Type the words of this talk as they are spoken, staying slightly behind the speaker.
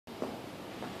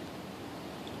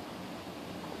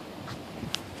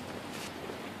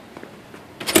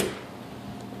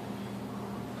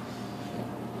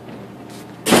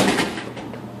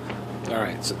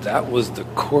Alright, so that was the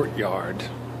courtyard,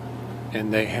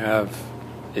 and they have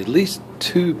at least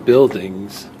 2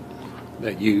 buildings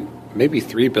that maybe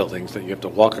 3 buildings that you have to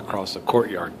walk across the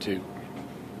courtyard to.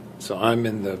 So I'm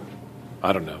in the,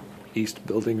 I don't know, east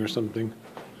building or something.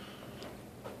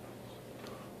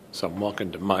 So I'm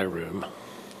walking to my room.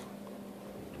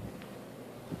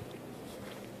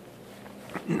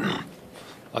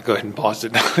 I'll go ahead and pause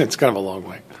it. It's kind of a long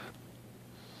way.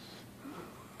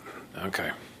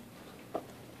 Okay.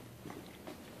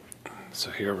 So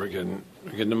here we're getting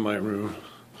to my room.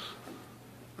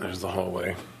 There's the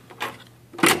hallway.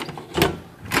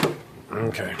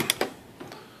 Okay.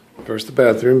 First the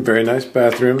bathroom. Very nice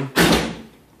bathroom.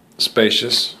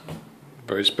 Spacious.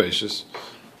 Very spacious.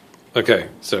 Okay,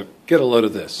 so get a load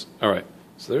of this. All right.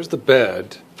 So there's the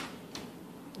bed.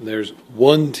 There's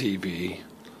one TV,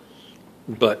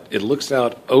 but it looks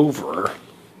out over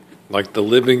like the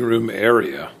living room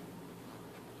area.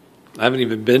 I haven't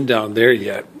even been down there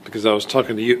yet because I was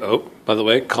talking to you. Oh, by the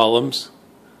way, columns.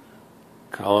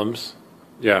 Columns.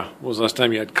 Yeah, when was the last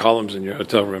time you had columns in your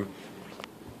hotel room?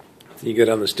 You go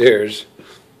down the stairs.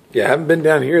 Yeah, I haven't been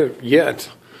down here yet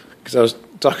because I was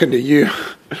talking to you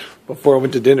before I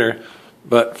went to dinner.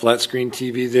 But flat screen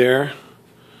TV there.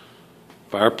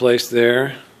 Fireplace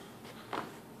there.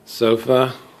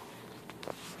 Sofa.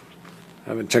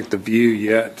 Haven't checked the view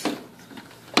yet.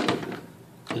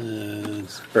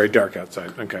 It's very dark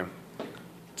outside. Okay.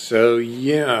 So,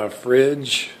 yeah,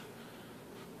 fridge,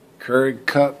 Keurig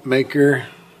cup maker,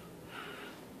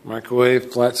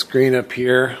 microwave, flat screen up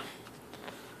here.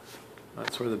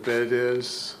 That's where the bed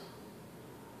is.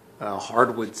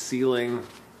 Hardwood ceiling.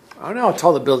 I don't know how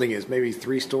tall the building is. Maybe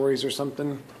 3 stories or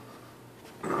something.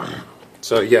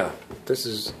 So, yeah, this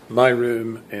is my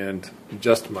room and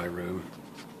just my room.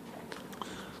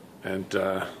 And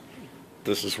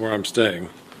this is where I'm staying.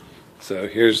 So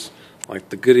here's like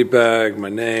the goodie bag, my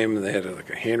name, and they had like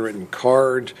a handwritten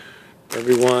card for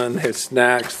everyone. They had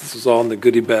snacks. This was all in the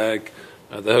goodie bag.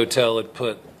 The hotel had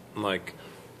put like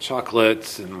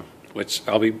chocolates, and which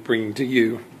I'll be bringing to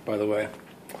you, by the way.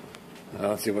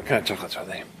 Let's see, what kind of chocolates are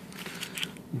they?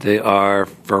 They are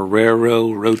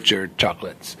Ferrero Rocher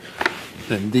chocolates.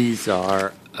 And these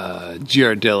are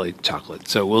Ghirardelli chocolate.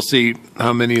 So we'll see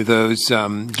how many of those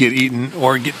get eaten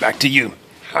or get back to you.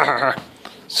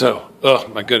 So, oh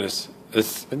my goodness.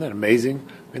 Isn't that amazing?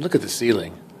 I mean, look at the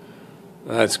ceiling.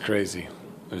 That's crazy.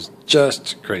 It was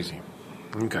just crazy.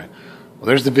 Okay. Well,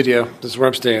 there's the video. This is where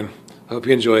I'm staying. Hope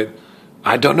you enjoyed.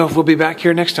 I don't know if we'll be back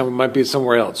here next time. We might be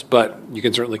somewhere else, but you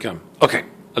can certainly come. Okay.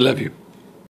 I love you.